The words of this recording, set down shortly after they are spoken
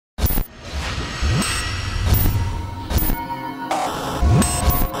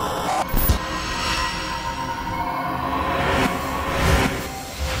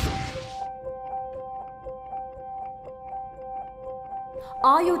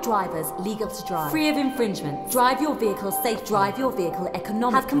Are your drivers legal to drive? Free of infringement? Drive your vehicle safe? Drive your vehicle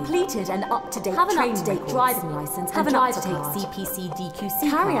economically? Have completed an up-to-date driving license? Have an up-to-date CPC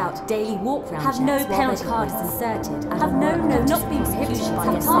DQC? Carry out daily walk-round checks? Have no penalty cards inserted? Have no not been prohibited by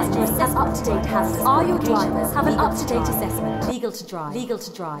have passed your assessment? Up-to-date hazards? Are your drivers have an up-to-date assessment? Legal to drive? Legal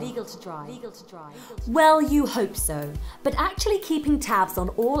to drive? Legal to drive? Legal to drive? Well, you hope so, but actually keeping tabs on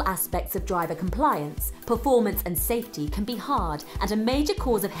all aspects of driver compliance, performance and safety can be hard and a major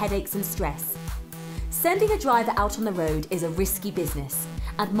cause of headaches and stress. Sending a driver out on the road is a risky business,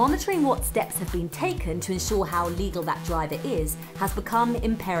 and monitoring what steps have been taken to ensure how legal that driver is has become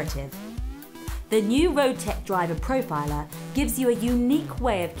imperative. The new Road Tech Driver Prifiler gives you a unique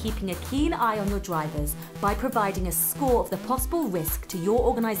way of keeping a keen eye on your drivers by providing a score of the possible risk to your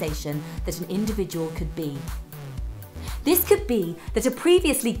organisation that an individual could be. This could be that a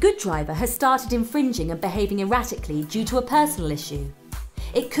previously good driver has started infringing and behaving erratically due to a personal issue.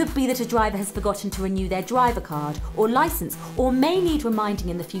 It could be that a driver has forgotten to renew their driver card or licence or may need reminding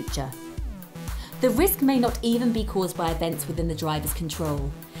in the future. The risk may not even be caused by events within the driver's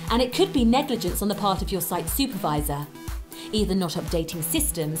control, and it could be negligence on the part of your site supervisor, either not updating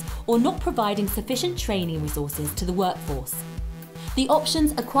systems or not providing sufficient training resources to the workforce. The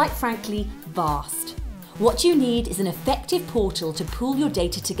options are quite frankly vast. What you need is an effective portal to pool your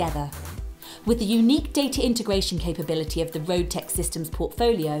data together. With the unique data integration capability of the Road Tech Systems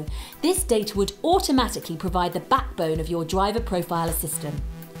portfolio, this data would automatically provide the backbone of your driver profiler system,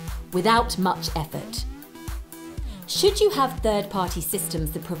 without much effort. Should you have third-party systems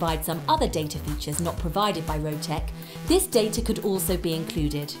that provide some other data features not provided by Road Tech, this data could also be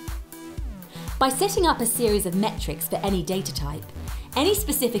included. By setting up a series of metrics for any data type, any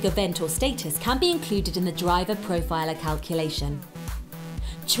specific event or status can be included in the driver profiler calculation.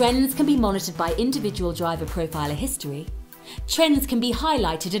 Trends can be monitored by individual driver profiler history. Trends can be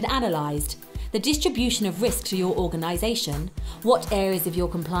highlighted and analysed. The distribution of risk to your organisation, what areas of your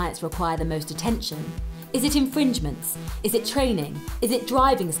compliance require the most attention. Is it infringements? Is it training? Is it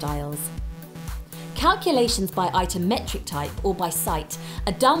driving styles? Calculations by item metric type or by site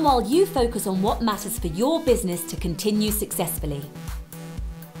are done while you focus on what matters for your business to continue successfully.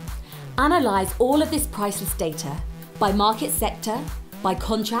 Analyse all of this priceless data by market sector, by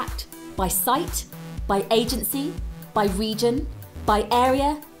contract, by site, by agency, by region, by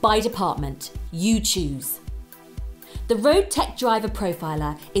area, by department. You choose. The Road Tech Driver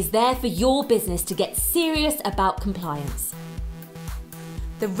Prifiler is there for your business to get serious about compliance.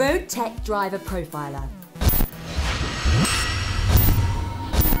 The Road Tech Driver Prifiler.